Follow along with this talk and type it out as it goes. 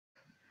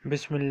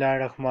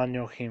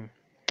Bismillahirrahmanirrahim.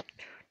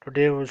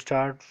 Today we'll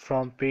start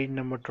from page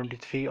number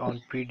 23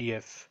 on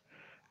PDF.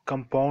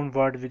 Compound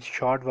word with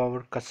short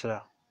vowel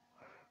kasra.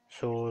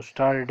 So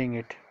start reading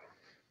it.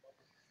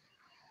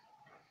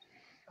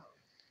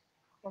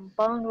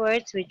 Compound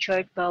words with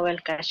short vowel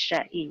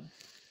kasra e.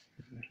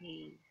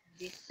 Okay.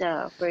 This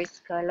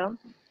first column,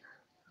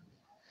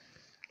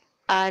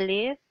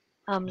 alif,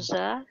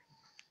 hamza,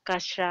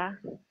 kasra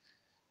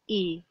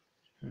e.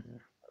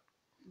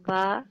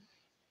 Ba,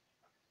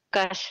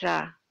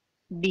 kasra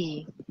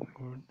b.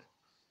 Good.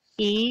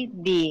 E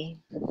b.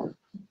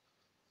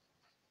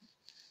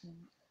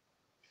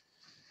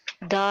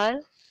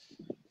 Dal,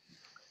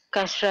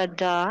 kasra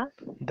da,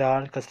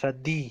 Dal kasra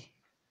di.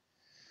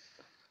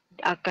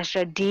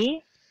 kasra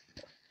d.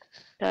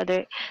 The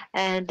other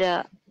and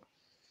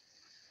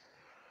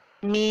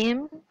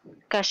mim,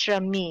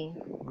 kasra mi.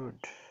 Good.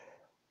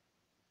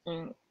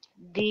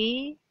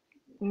 D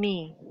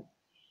mi.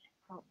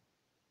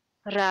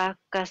 Ra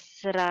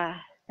kasra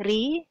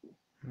ri.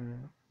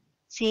 Hmm.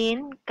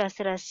 Sin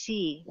kasra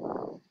si.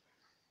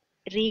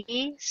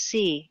 Ri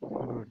si.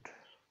 Good.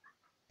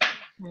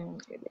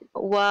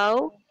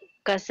 Waw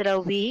kasra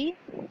wi.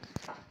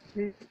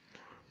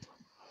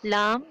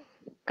 Lam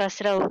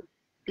kasra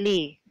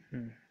li.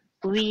 Hmm.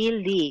 Wi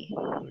li.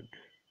 Good.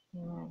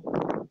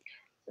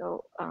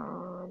 So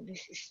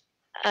this is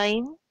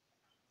ain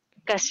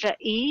kasra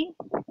e.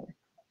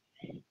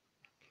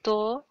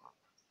 To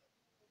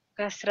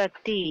kasra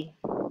ti.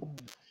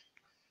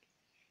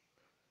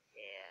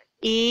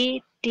 E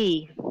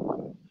t.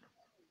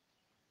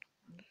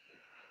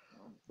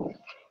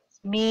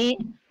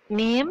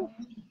 Mim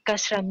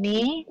kasra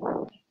mi.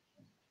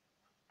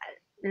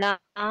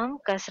 Lam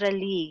kasra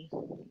li.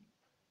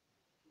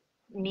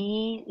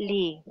 Mi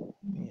li.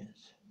 Yes.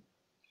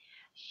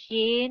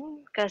 Shin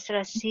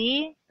kasra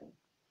si.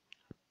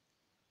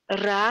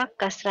 Ra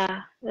kasra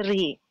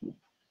ri.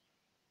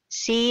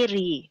 Si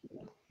ri.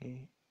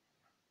 Okay.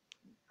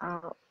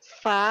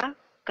 Fa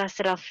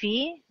kasra fi.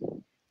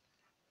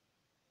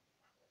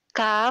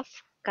 Kaf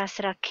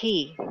kasra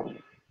ki.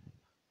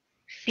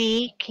 Fi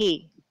ki.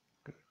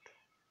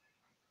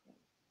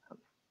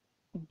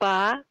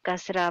 Ba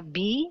kasra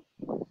bi.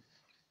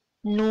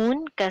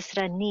 Nun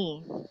kasra ni.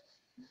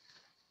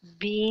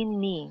 Bi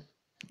ni.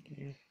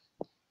 Okay.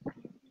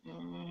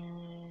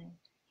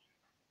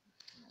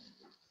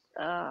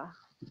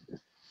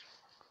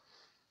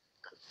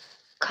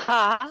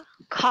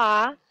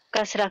 Kha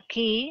kasra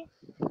ki.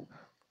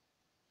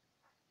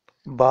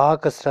 Ba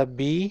kasra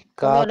bi.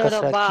 Ka No,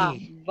 kasra ba.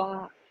 ki.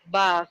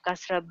 Ba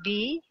kasra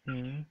bi.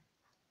 Hmm.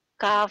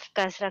 Kaf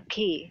kasra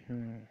ki.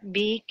 Hmm.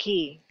 Bi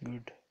ki.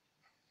 Good.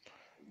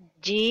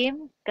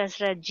 Jim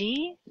kasra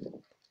ji.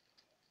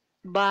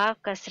 Ba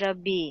kasra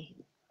bi.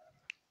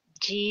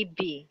 Ji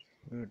bi.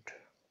 Good.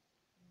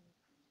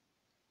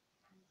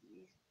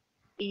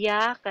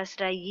 Ya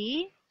kasra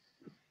yi.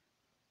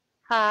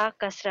 Ha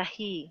kasra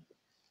hi.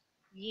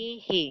 Yi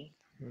hi.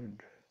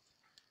 Good.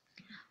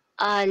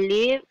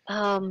 Alif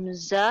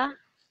hamza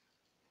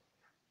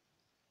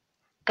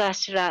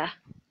kasra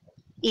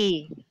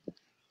i.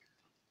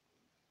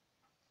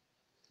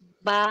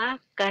 Ba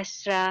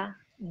kasra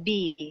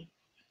bi.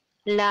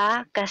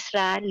 La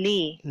kasra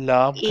li.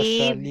 Lam E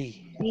kasra li.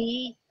 bi.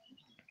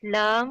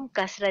 Lam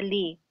kasra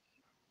li.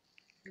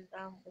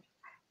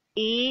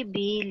 E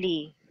bi li.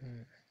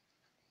 Hmm.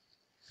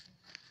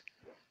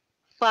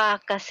 Fa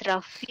kasra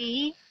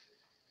fi.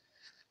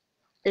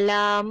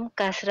 Lam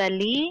kasra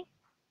li.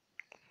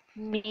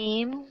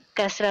 Mim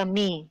kasra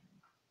mi.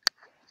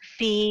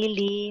 Fi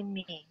li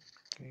mi.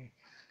 Okay.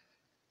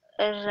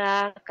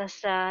 Ra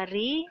kasra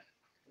ri.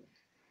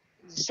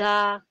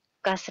 Za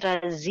kasra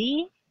zi.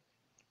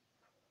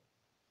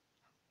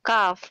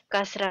 Kaf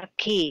kasra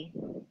ki.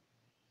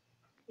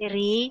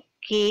 Ri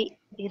ki.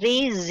 Ri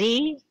zi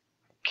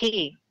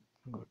ki.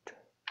 Good.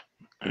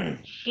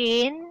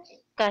 Shin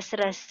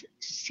kasra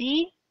si.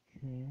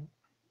 Hmm.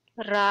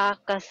 Ra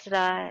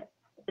kasra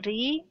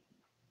ri.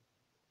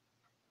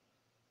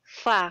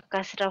 Fa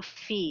kasra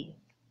fi.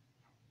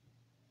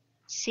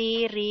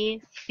 Si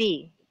ri fi.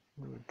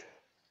 Good.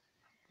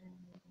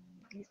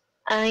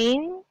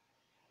 Ain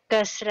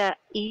kasra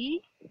i.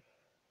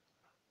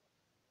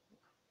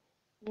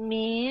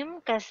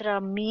 Mim kasra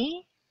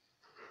mi.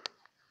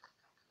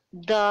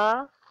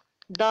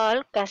 Dal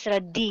kasra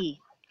di.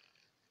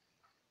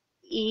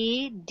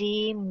 E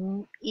di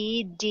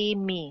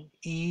mi.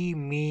 E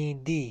mi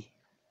di.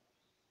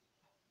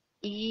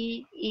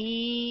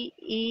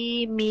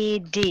 Mi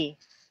di.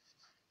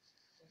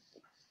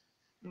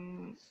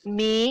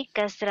 Mi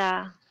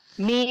kasra.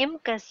 Mim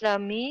kasra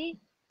mi.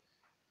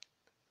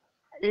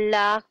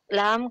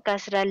 Lam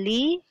kasra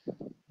li.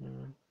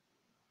 Hmm.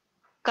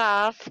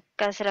 Kaf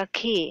kasra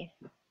ki.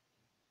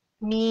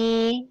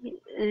 Mi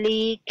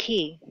li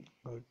ki.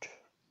 Good.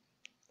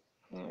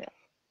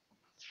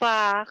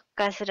 Fa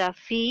kasra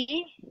fi.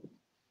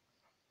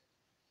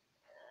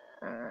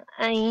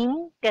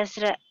 Ain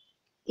kasra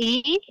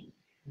i.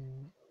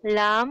 Hmm.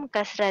 Lam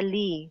kasra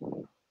li.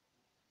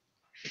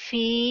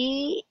 Fi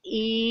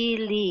i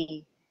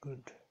li.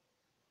 Good.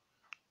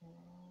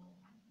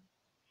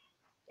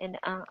 and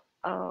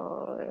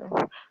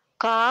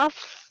kaf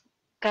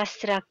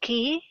kasra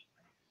ki,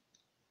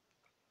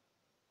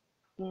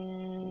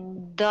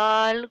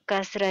 dal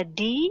kasra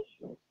di,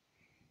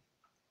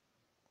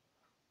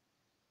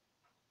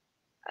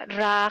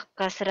 ra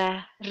kasra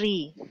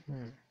ri,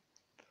 Hmm.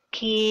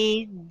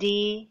 ki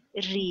di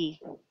ri.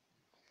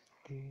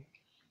 Okay.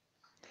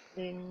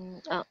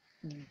 Then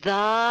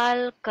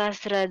dal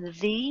kasra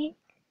di,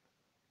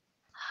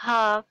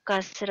 ha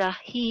kasra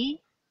hi,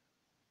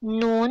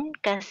 nun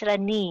kasra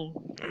ni,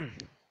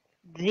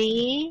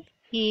 di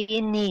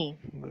hi ni,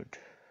 Good.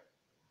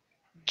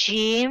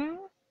 jim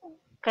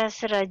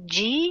kasra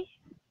ji,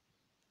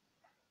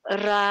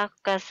 ra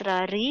kasra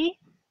ri,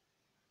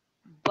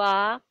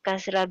 ba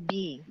kasra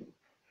bi,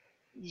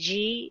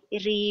 ji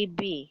ri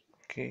bi.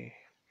 Okay.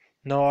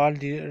 Now all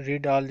the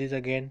read all these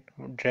again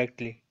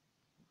directly.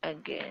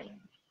 Again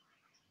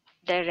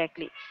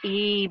directly.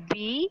 E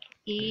B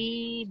Okay.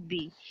 E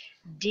B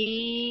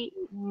D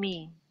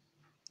me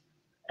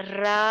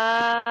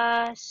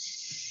Ra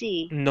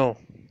si No.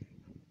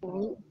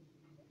 Ru-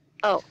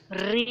 oh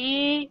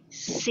Ri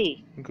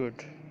si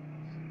Good.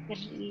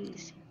 Ri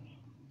si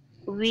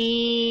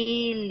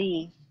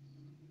Wili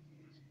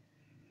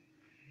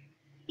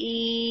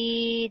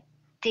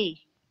Iti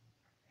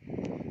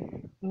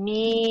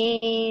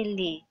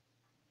Mili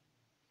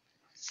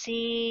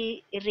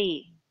Siri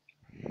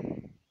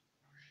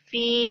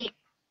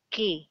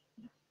Fiki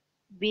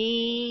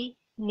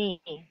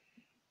Bini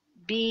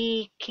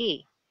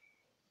Biki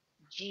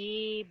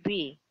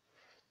GB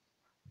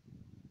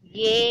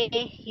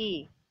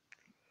Yehi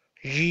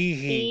Ye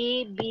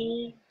he. EB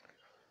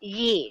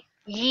Ye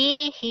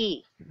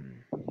Yehi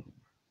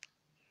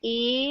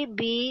EB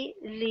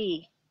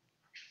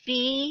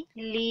Fi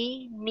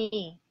Li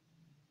Mi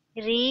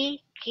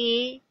Ri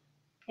Ki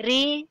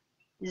Ri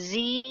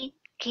Zi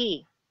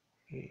Ki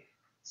He.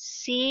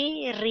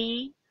 Si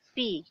Ri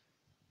Fi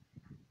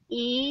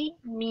I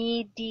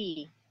Mi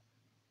Di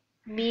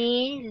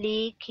Mi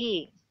Li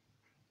Ki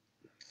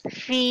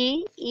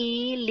Fi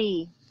I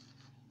Li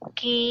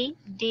Ki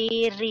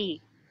Di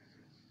Ri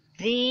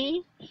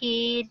Zi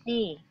Hi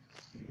Ni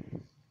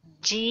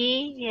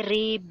Ji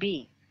Ri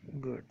Bi.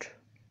 Good.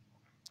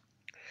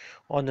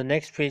 On the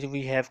next page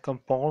we have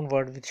compound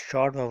word with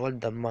short vowel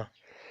dhamma.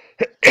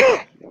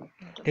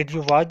 Did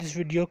you watch this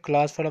video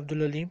class for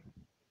Abdul Alim?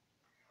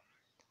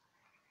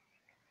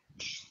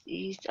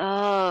 Is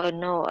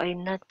no, I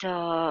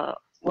not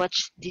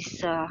watch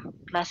this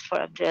class for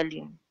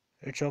Abdul.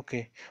 It's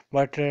okay.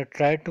 But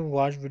try to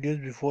watch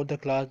videos before the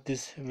class.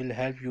 This will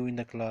help you in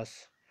the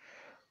class.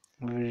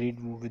 We will read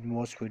with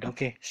more speed.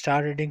 Okay.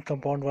 Start reading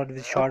compound word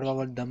with short Okay.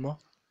 vowel dhamma.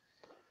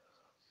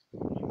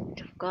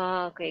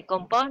 Okay.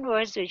 Compound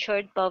words with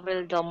short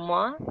vowel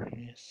dhamma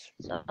Yes.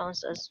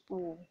 sounds as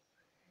u.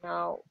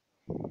 Now,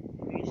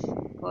 first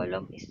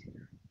column is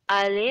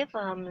alif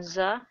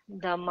hamza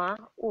dhamma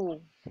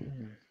u.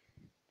 Hmm.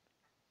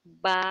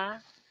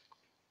 Ba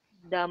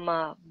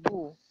dhamma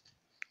bu.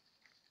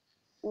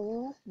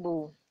 U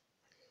bu.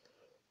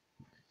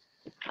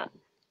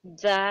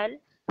 Zal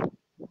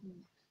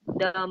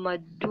dhamma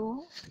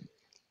du.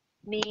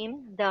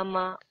 Mim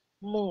dhamma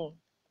mu.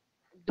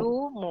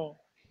 Du mu.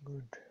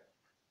 Good.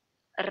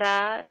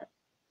 Ra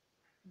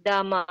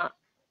dhamma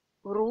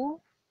ru.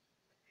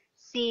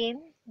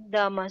 Sin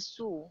dhamma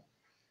su.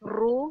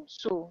 Ru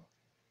su.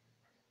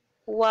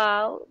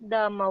 Waw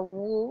dhamma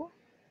wu.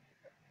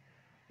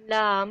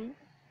 Lam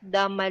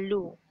dhamma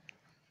lu.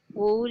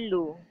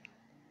 Wulu.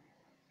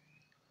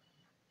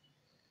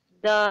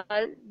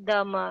 Dal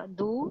dhamma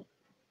du.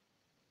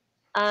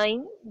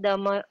 Ain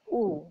dhamma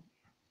u.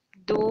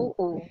 Du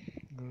u.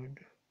 Good.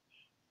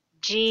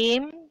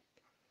 Jim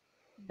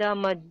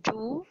dhamma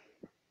du.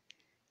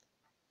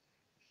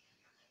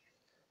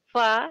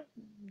 Fa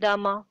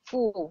dhamma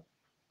fu.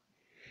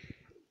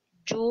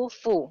 Ju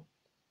fu.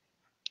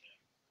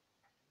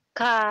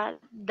 Ka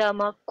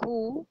dhamma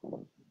ku.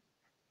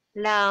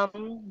 Lam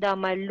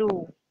dhamma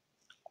lu.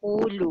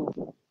 Ulu.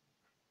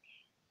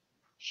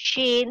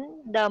 Shin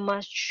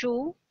dhamma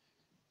shu.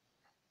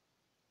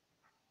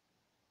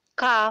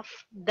 Kaf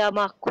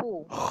dhamma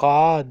ku.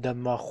 Kha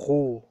dhamma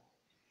khu.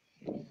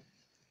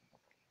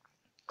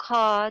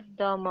 Ka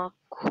dhamma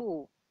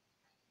ku.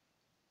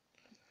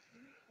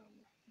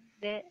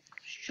 Then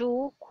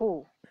shu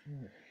ku.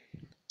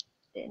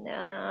 Then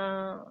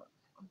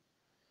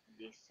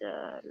this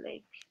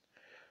like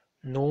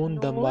Noon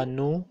dhamma noon.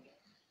 nu.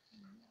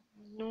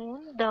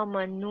 Noon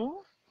dhamma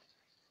nu.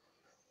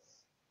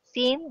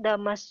 Sin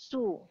dhamma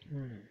su.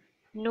 Hmm.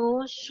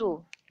 Nu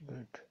su.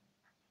 Good.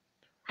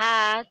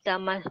 Ha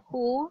dhamma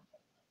hu.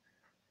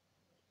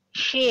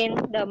 Shin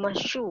dhamma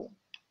shu.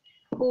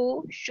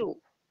 Hu shu.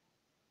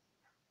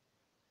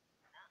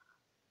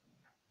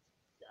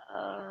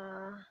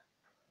 Uh,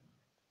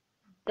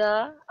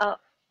 the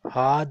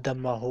Ha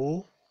dhamma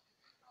hu.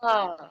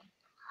 ha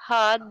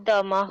ha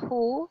dhamma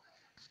hu.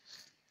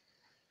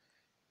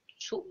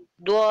 Su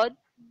do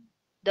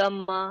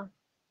dhamma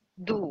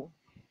du.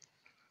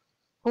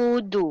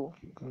 Hu du.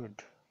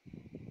 Good.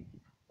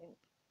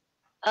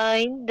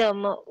 Ain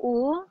dhamma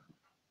u.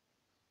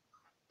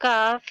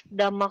 Kaf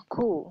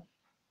damaku.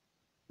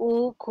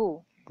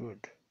 Uku. Good.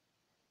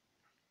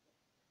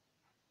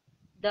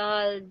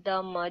 Dal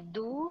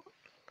damadu.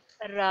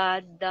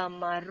 Ra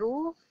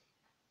damaru.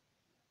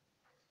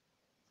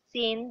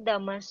 Sin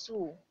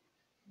damasu.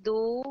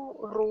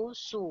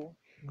 Durusu.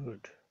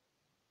 Good.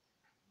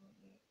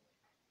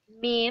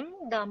 Mim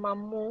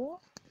damamu.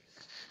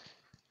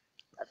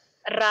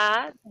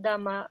 Ra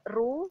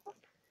damaru.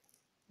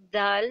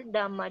 Dal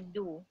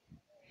damadu.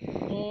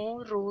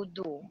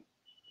 Murudu.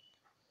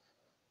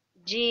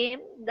 Jim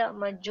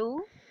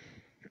damaju.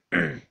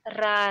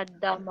 Ra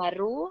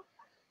damaru.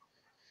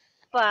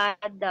 Fa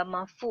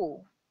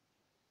damafu.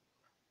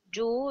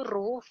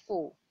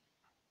 Jurufu.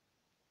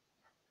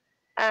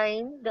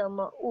 Ain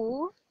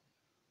damau.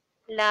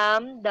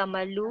 Lam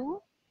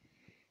damalu.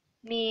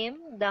 Mim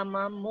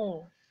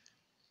damamu.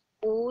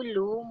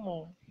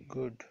 Ulumu.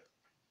 Good.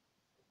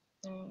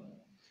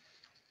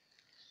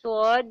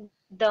 Swad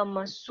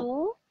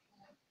damasu.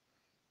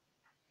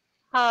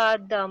 Ha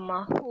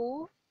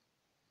damahu.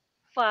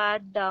 Fa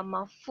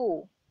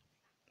damafu.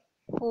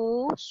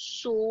 Hu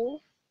su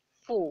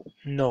fu.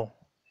 No.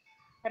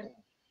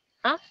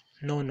 Ah?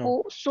 No, Hu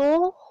no.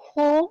 su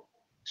hu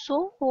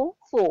su hu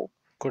fu.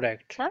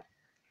 Correct. Huh?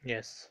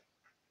 Yes.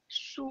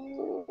 Su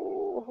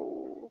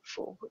hu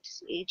fu. What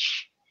is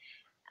H?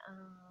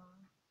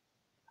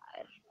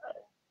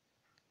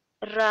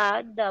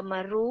 Ra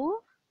damaru.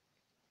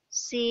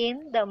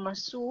 Sin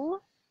damasu.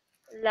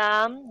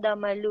 Lam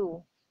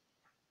damalu.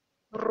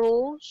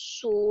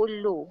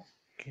 Rusulu.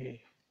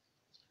 Okay.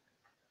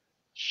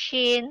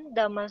 Shin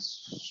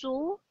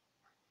damasu.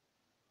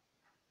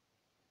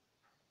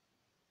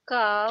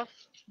 Kaf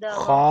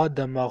Kha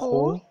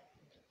damaku.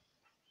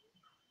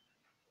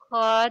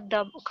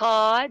 damahu.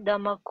 Ka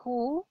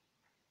damaku.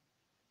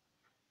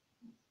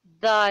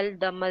 Dal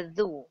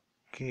damadu.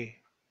 Okay.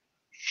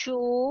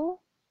 Shu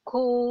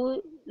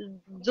ku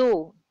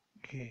zu.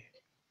 Okay.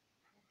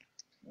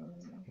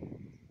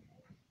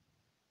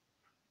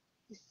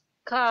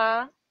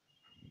 Ka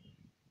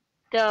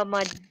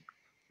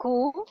damaku.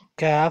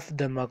 Kaf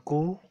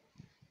damaku.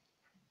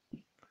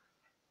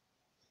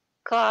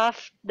 Kaf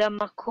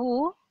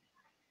damaku.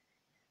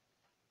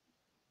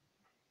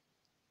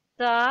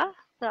 Sa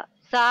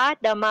sa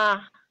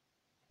dama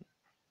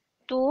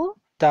tu.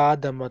 Ta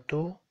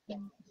damatu.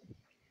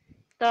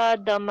 Ta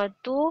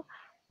damatu.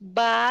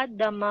 Ba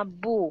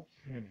damabu.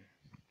 Hmm.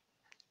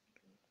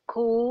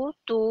 Ku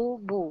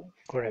tubu.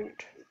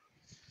 Correct.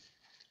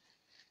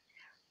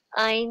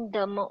 Ain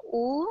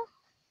damau.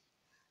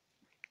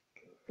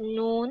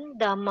 Nun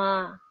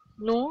dama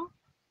nu.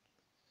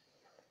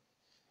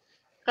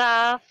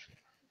 Kaf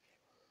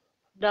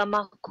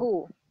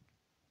damaku.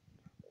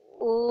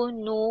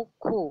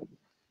 Unuku.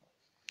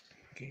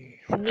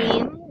 Okay.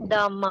 Mim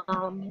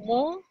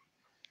damamu.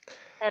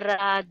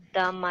 Ra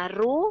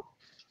damaru.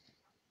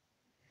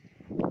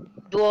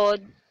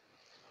 Dwad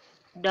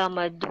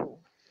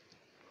damadu.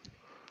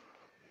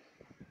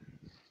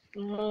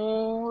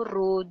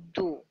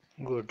 Murudu.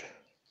 Good.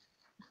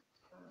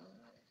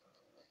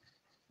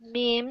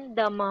 Mim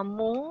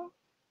damamu.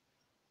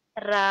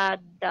 Ra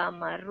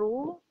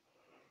damaru.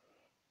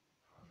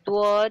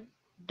 Dwad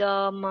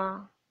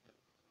damadu.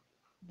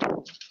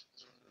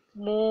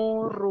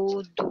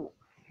 Murudu.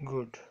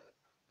 Good.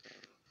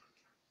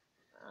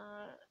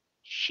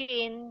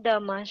 Shin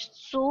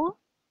damasu.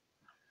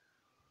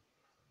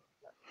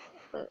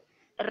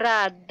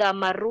 Ra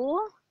damaru.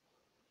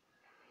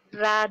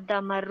 Ra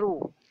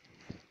damaru.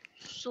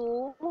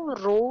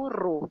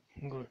 Sururu.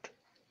 Good.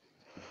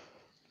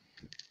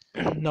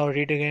 Now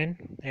read again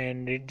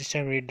and read this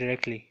time read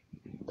directly.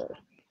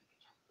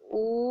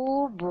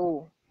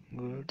 Ubu.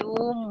 Good.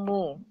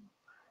 Dumu.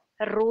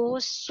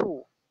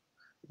 Rusu.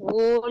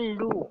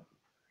 Wolu.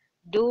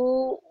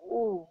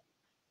 Duu.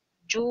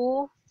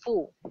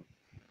 Jufu.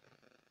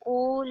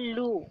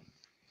 Ulu.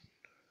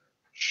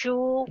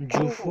 Jufu.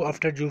 Shuku.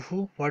 After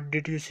Jufu, what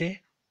did you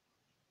say?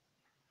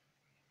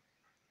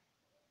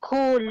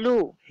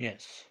 Kulu.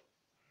 Yes.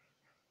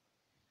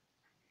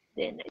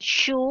 Then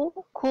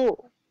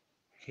shuku.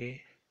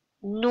 Okay.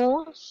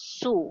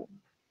 Nusu.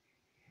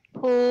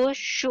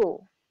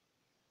 Hushu.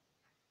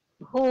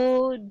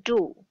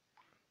 Hudu.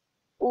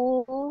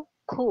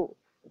 Uku.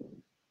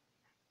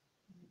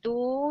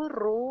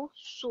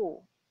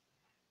 Durusu.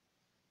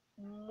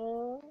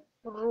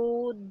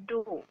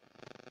 Murudu.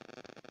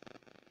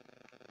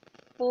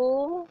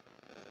 Furu.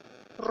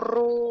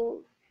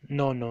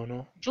 No, no,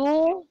 no.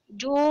 Ju.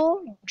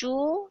 Ju.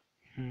 Ju.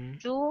 Hmm.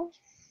 Ju.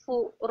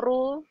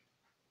 Furu.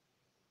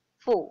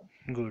 Fu.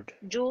 Good.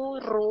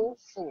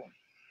 Jurufu.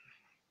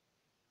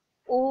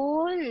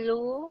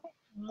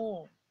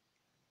 Ulumu.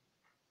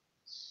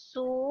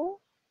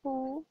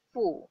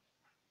 Sufufu.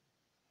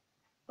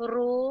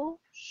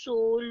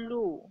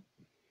 Rusulu.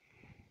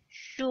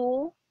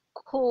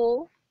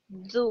 Shukudu.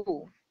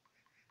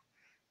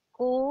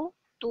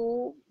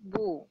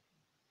 Kutubu.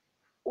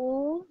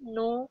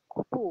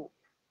 Unuku.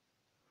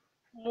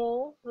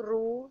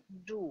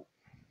 Murudu.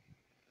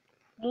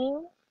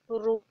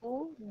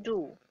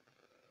 Murudu.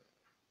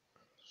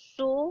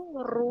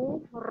 Sururu.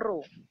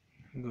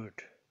 Good.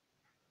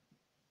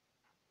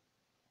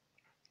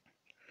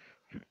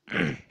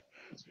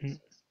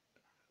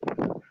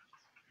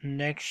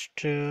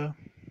 Next,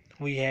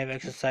 we have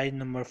exercise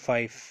number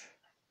 5.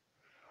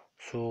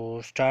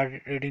 So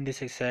start reading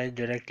this exercise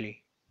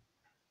directly.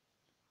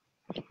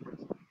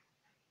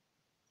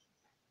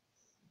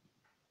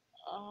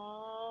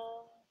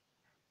 Uh,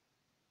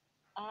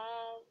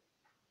 uh,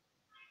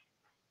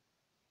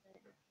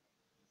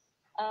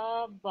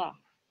 Aba.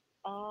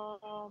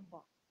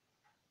 Aba.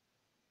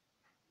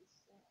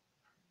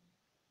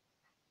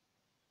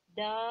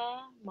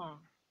 Dama.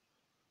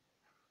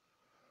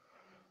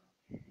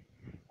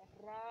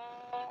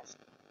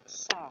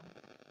 Rasa.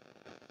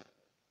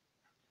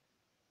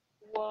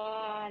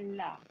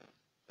 Wala.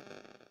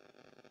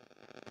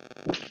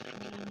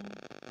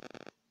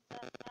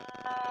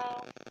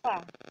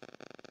 Safa.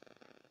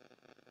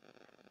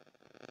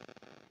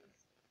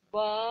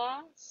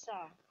 Basa.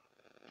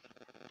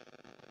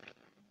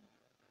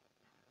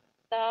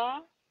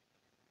 Ta.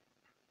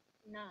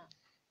 Na.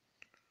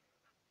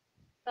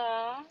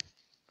 Ta.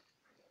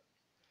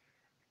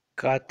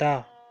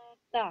 Kata.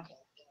 Ta.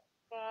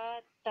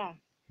 Kata.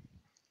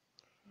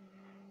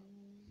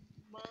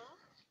 Ma.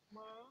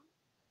 Ma.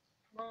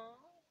 Ma.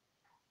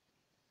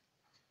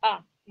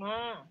 Ma.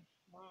 Ma.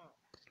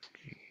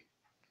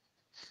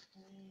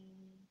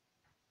 Mm,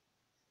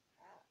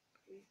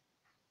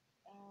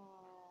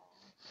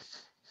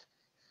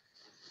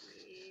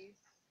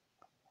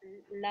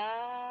 is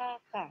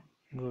laka.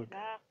 Good.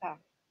 Laka.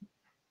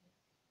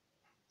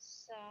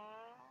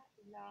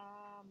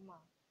 Salama.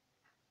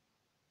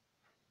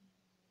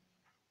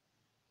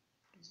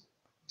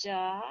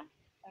 Jaraba.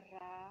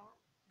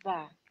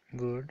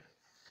 Good.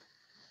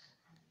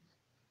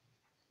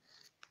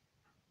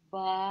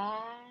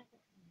 Bandana.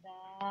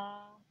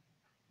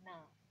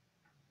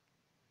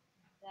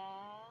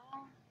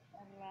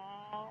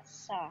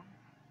 Darasa.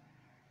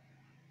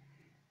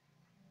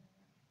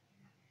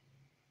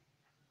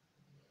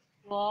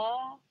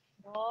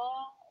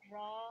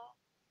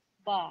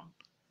 Waraba.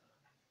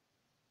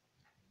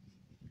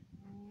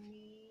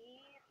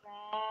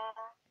 Nira.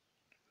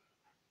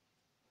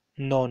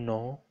 No,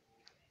 no.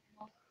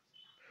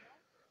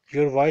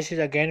 Your voice is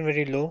again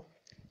very low.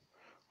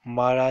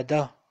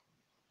 Marada.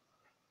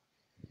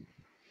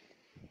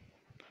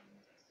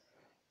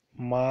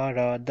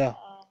 Marada.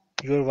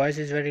 Your voice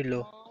is very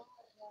low.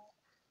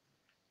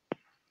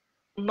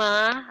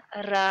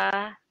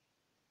 Marada.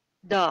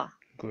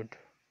 Good.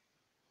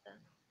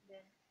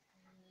 Then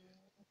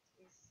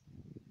is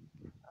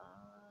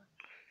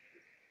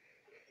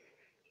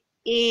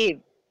Ib.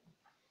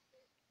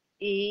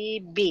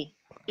 Ibi.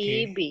 Okay.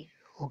 Ibi.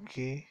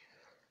 Okay.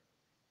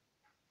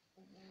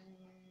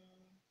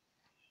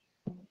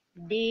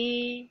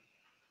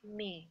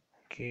 Dimi.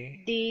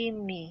 Okay.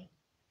 Dimi.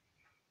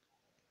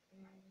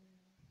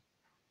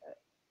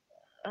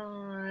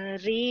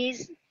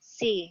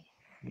 Risi.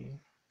 Okay.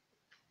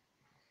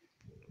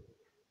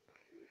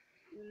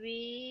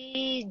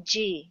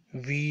 Wiji.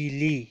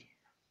 Wheelie.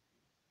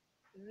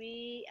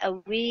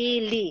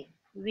 Wili.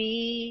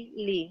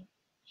 Wili.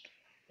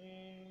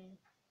 Mm,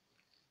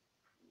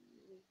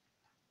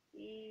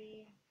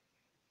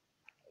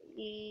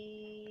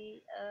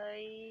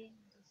 I,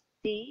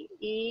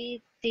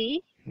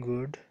 iti.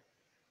 Good.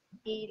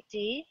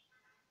 Iti.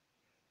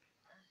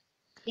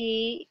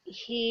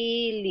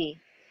 Hili.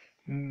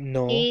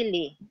 No.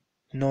 Hili.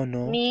 No,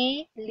 no.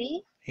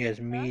 Mili. Yes,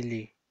 Huh?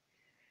 mealy.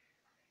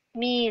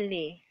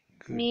 Mili.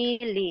 Good.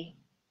 Mili.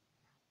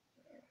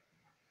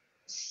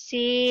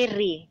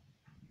 Siri.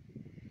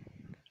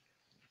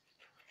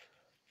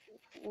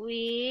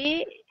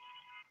 We.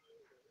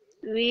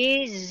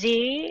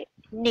 Wizini.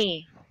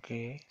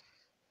 Okay.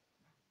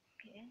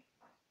 Okay.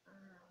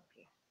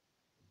 Okay.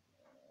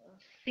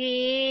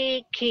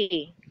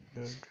 Fiki.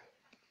 Good.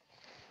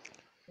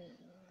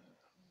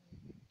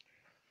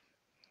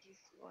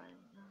 This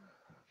one.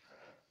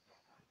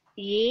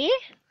 Ye.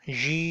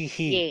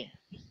 Yeehee. Ye.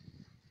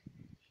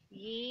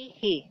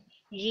 Yehi.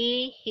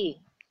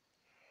 Yehi.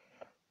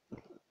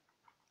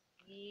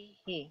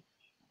 Yehi.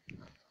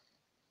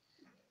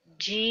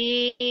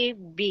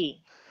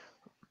 GB.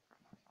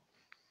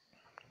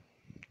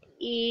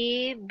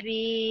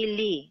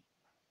 Ibili.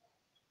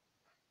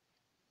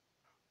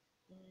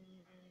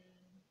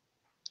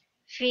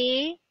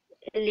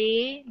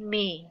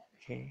 Filimi.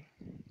 Okay.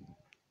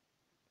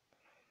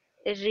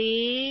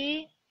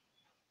 Riziki.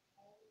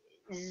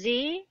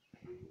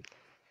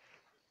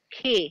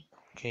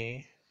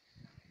 Okay.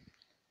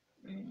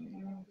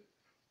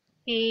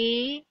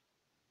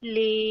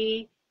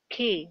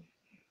 Hiliki.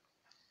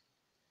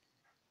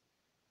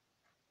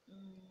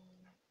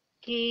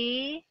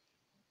 Kidiri.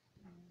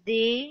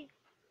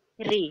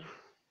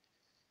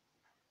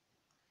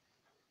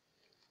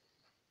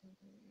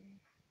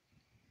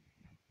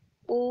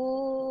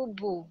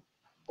 Ubu.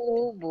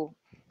 Ubu.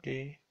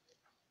 Okay.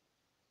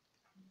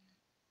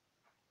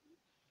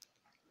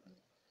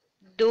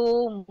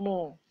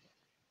 Dumu.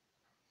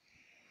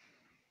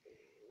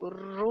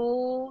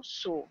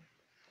 Rusu.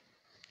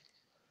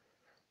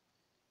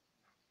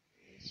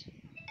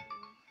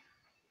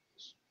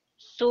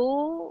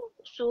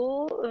 su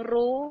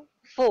ro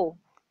fo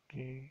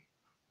Okay.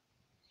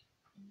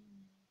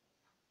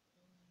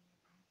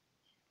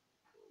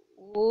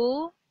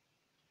 u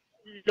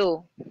lo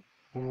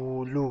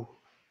Ulu.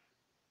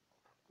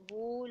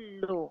 u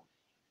lo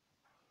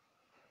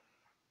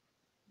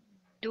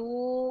du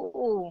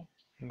u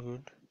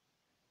Good.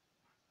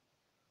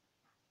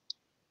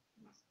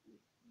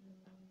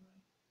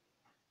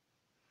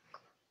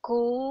 ku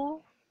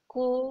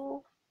ku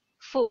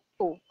fu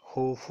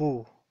Hofu.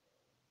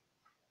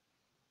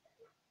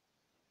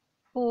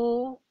 fu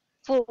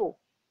fu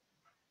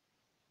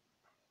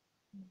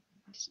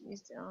this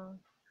is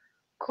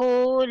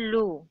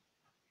kolu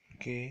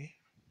Okay.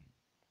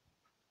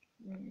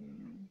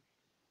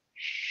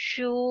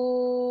 shuju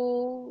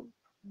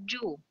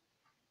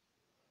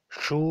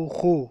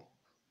Shuhu.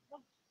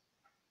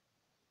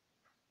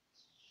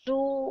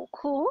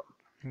 suku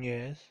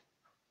Yes.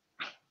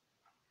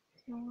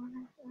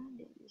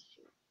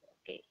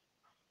 okay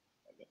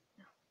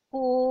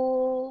hu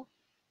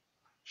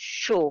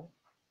sho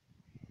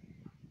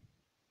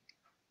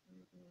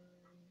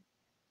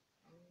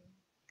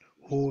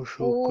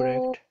Hushu. u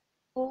Correct.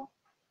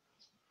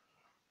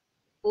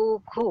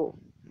 uku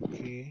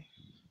Okay.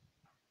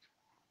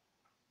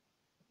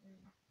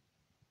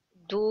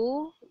 du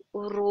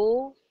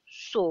ru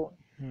so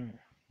Hmm.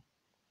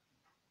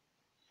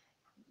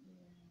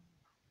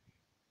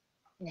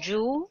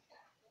 ju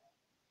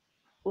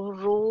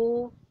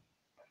ru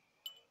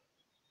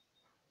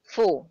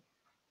fo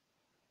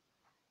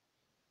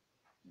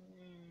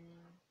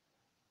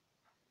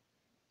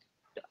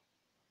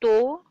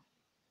to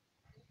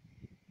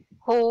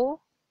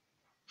ho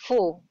fo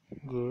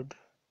Good.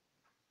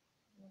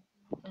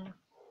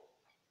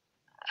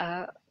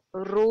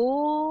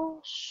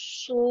 ru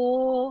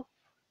so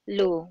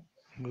lo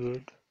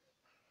Good.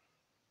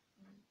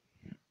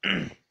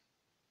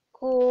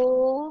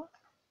 ko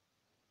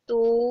to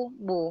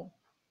bo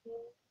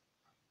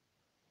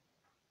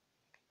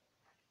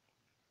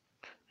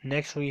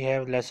Next we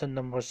have lesson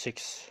number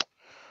 6.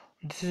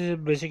 This is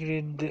basically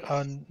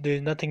there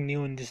is nothing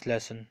new in this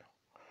lesson.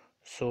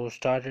 So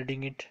start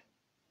reading it.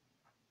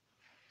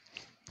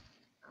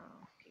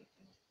 okay.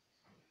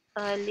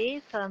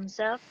 Alif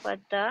hamza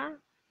fata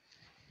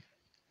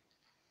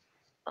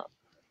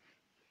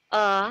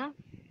a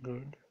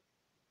Good.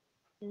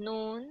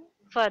 nun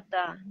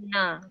fata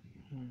na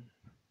Hmm.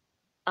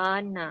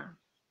 ana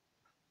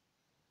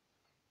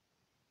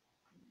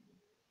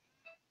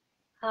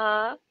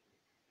ha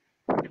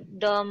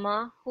dama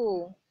hu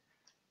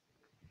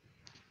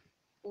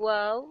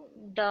waw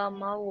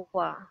dama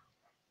wa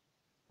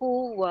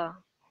huwa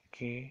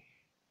Okay.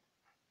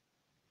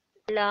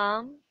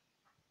 lam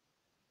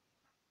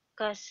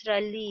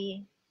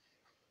kasrali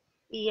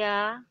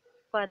ya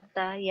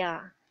fata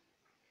ya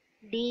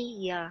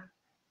dia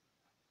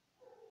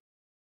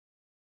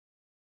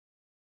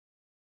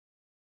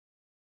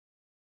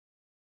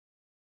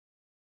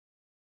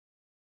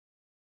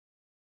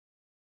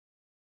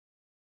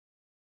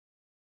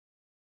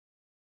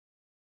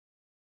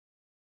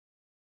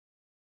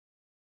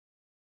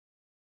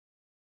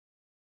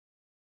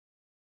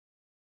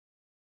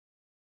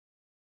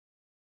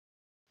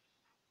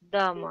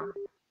dama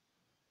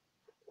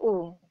u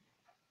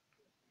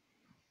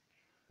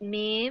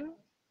mim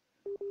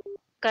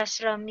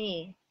kasrami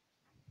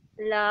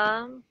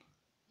lam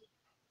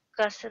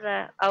kasra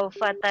au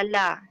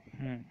fatala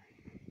Hmm.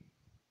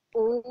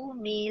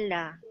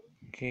 umila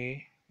Okay.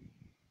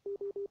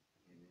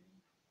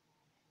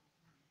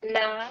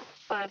 la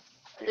fat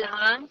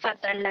lam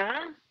fatala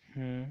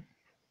Hmm.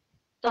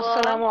 to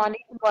Assalamu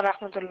alaikum wa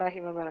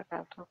rahmatullahi wa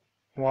barakatuh.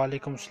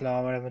 Walaikum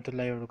salam wa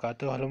rahmatullahi wa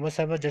barakatuh. Hello,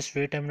 Masaba. Just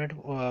wait a minute.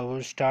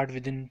 We'll start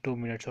within 2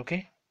 minutes. Okay.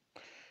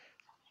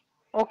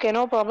 Okay,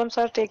 no problem,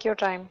 sir. Take your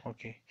time.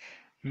 Okay.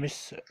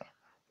 Miss,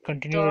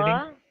 continue to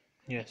reading.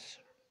 Yes.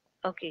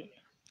 okay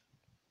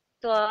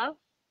to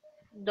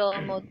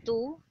domo tu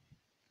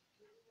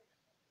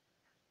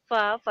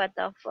fa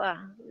fatafa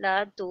la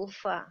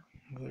tufa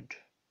Good.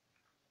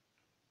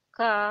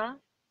 ka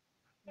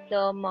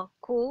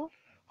damaku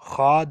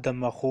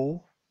Khadamahu.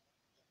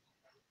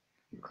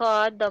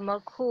 ka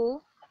damaku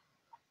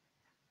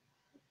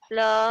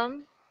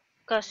lam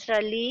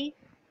kasrali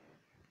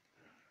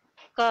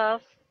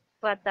kaf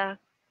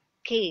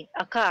fataki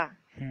aka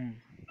Hmm.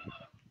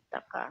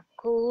 taka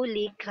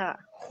kulika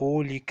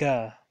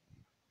Holika.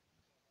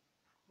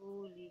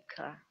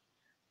 kulika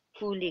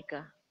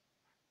kulika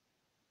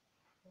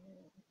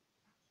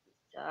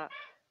Sa-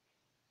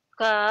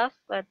 kaf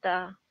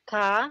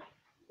fataka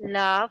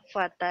la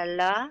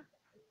fatala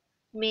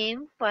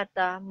mim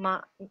fatama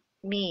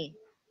mi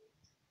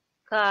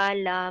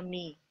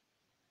kalami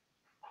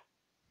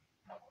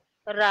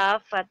ra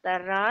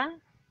fatara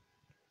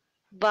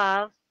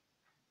ba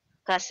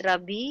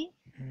kasrabi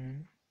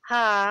Hmm.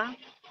 ha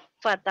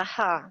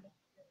fataha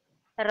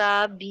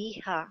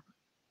rabiha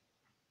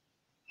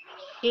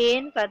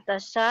hin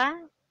fatasa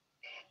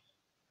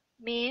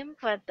mim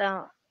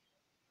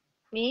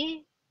fatami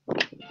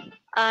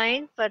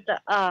ain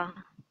fata'a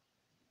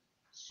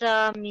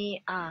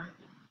sami'a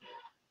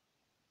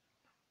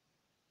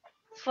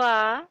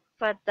fa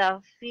fatha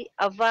fi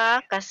ava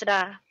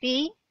kasra fi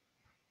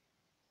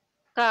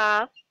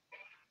kaf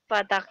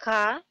fatha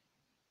ka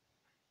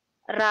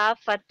ra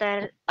fatha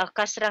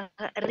kasra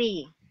ri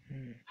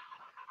Hmm.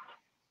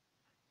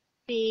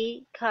 fi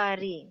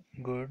kari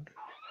Good.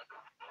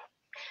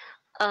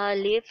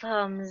 alif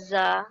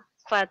hamza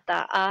fatha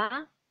a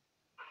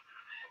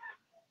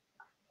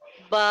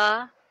ba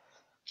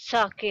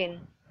sakin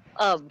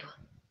ab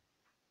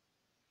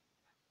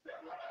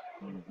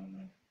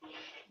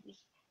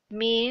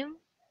mim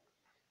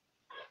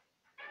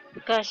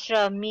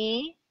kasra mi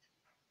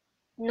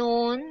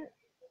nun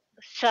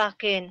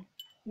sakin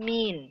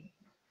min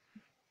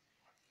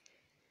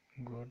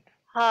Good.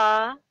 ha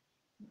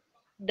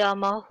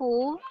damahu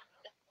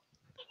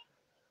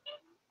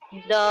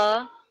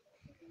da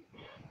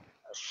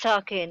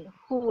sakin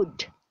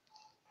hood.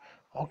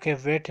 Okay,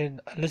 wait.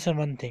 Listen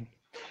one thing.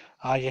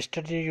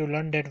 Yesterday you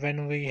learned that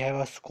when we have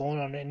a scone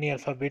on any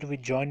alphabet, we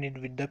join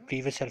it with the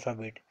previous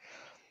alphabet.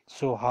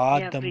 So ha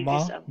Yeah,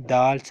 previous damma of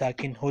dal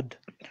sakin hud.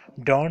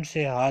 Don't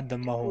say ha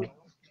damma hood.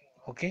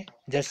 hu. Okay?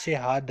 Just say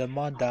ha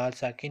damma dal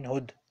sakin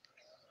hud.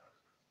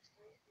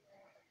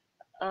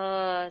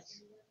 Uh,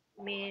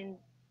 mean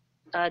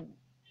uh,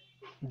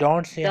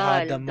 Don't say ha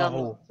dal damma dama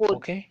hu.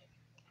 hood. Okay?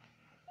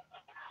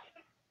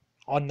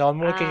 On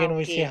normal occasion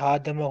we say Okay. ha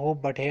damma hu,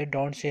 but here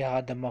don't say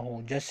ha damma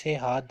hu. Just say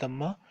ha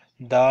damma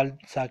dal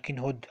sakin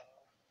hud.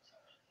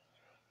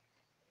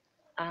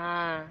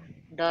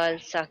 Dal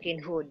sakin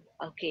hood.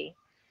 Okay.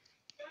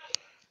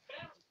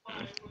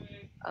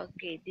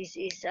 Okay. This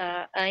is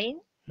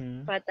ain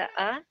Hmm.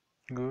 fataa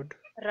Good.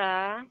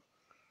 ra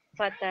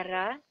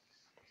fatara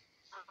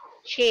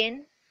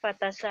shin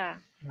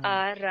fatasa Hmm.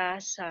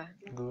 arasa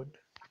Good.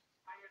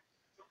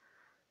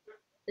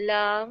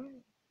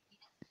 lam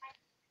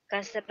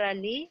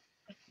kasrali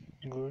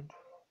Good.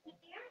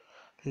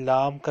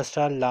 Lam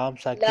kasra lam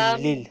sakin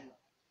lam lil.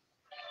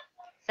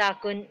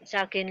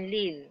 sakin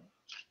lil.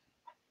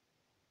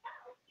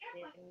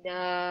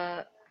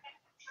 Then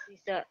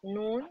this is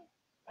noon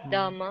Hmm.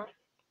 dama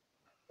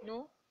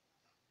no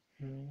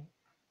Hmm.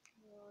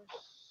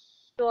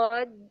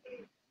 swad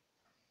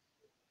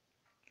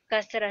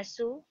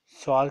kasrasu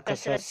Swal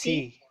kasra kasrasi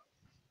si.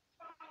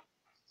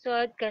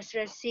 swad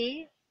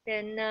kasrasi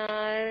then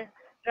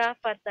ra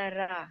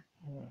fatara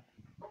Hmm.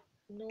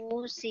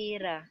 nu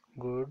sira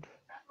Good.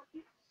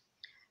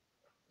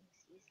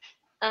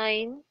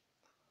 ain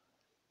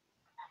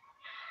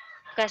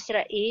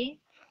kasra i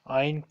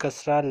Ain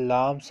kasra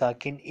lam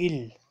sakin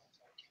il.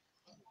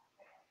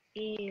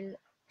 il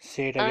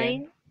Say it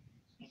ain again.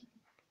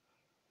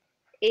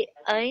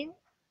 ain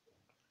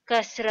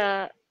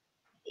kasra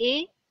i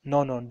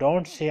No, no,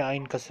 don't say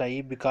ain kasra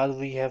i because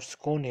we have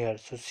scone here.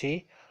 So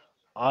say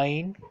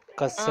ain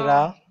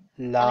ah kasra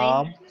ain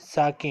lam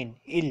sakin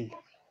il.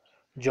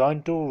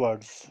 Join two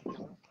words,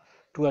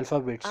 two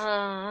alphabets.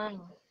 ah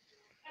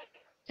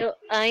so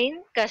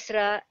ain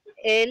kasra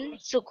el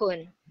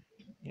sukun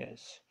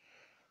Yes.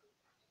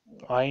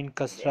 Ain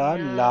kasra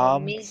then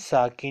lam mi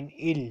sakin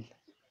il.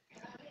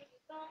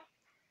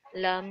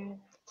 lam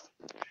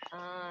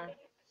ah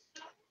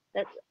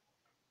that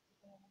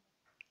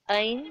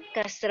ain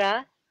kasra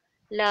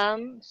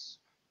lam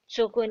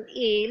sukun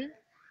il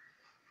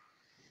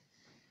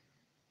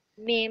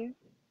mim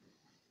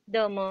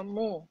dama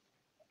mu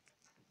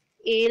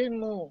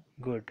ilmu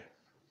Good.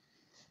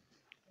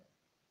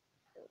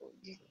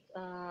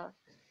 uh,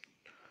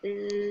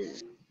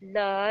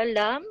 la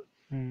lam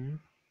Hmm.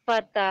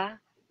 fatah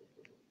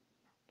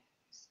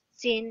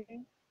sin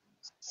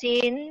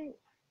sin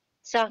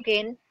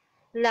sakin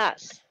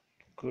las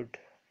Good.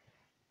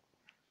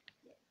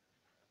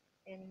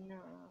 and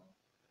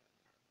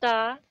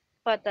ta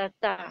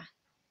patata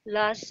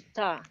las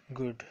ta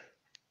Good.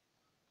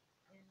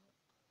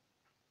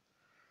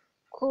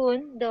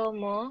 kun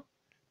dama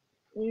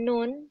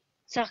nun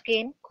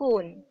sakin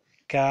kun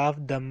Kaf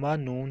damma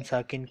noon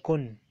sakin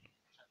kun.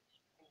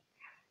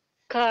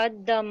 ka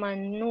dama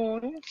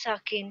nun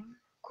sakin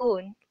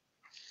kun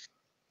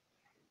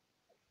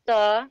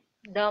ta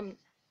dam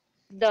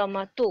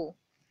dama tu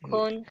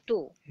kun Good.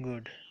 tu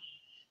Good.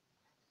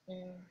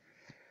 mm.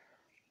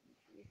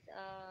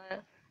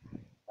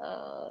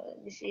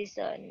 This is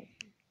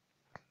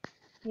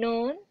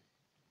nun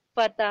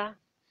patah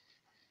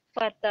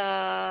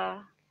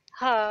patah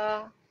ha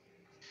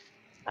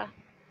ha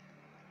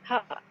ha,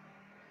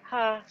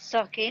 ha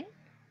sakin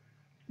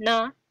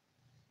na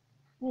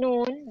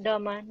nun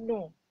dama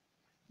nu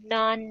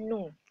nan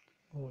nu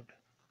Good.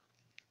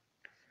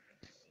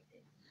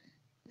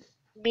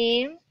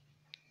 mim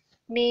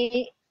mi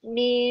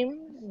mim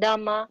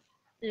dama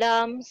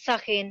lam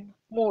sakin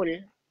mul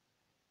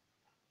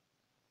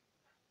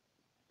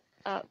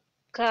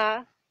ka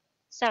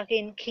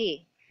sakin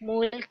ki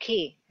mul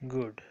ki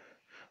Good.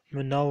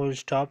 Now we'll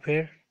stop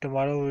here.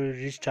 Tomorrow we'll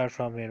restart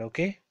from here,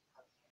 okay?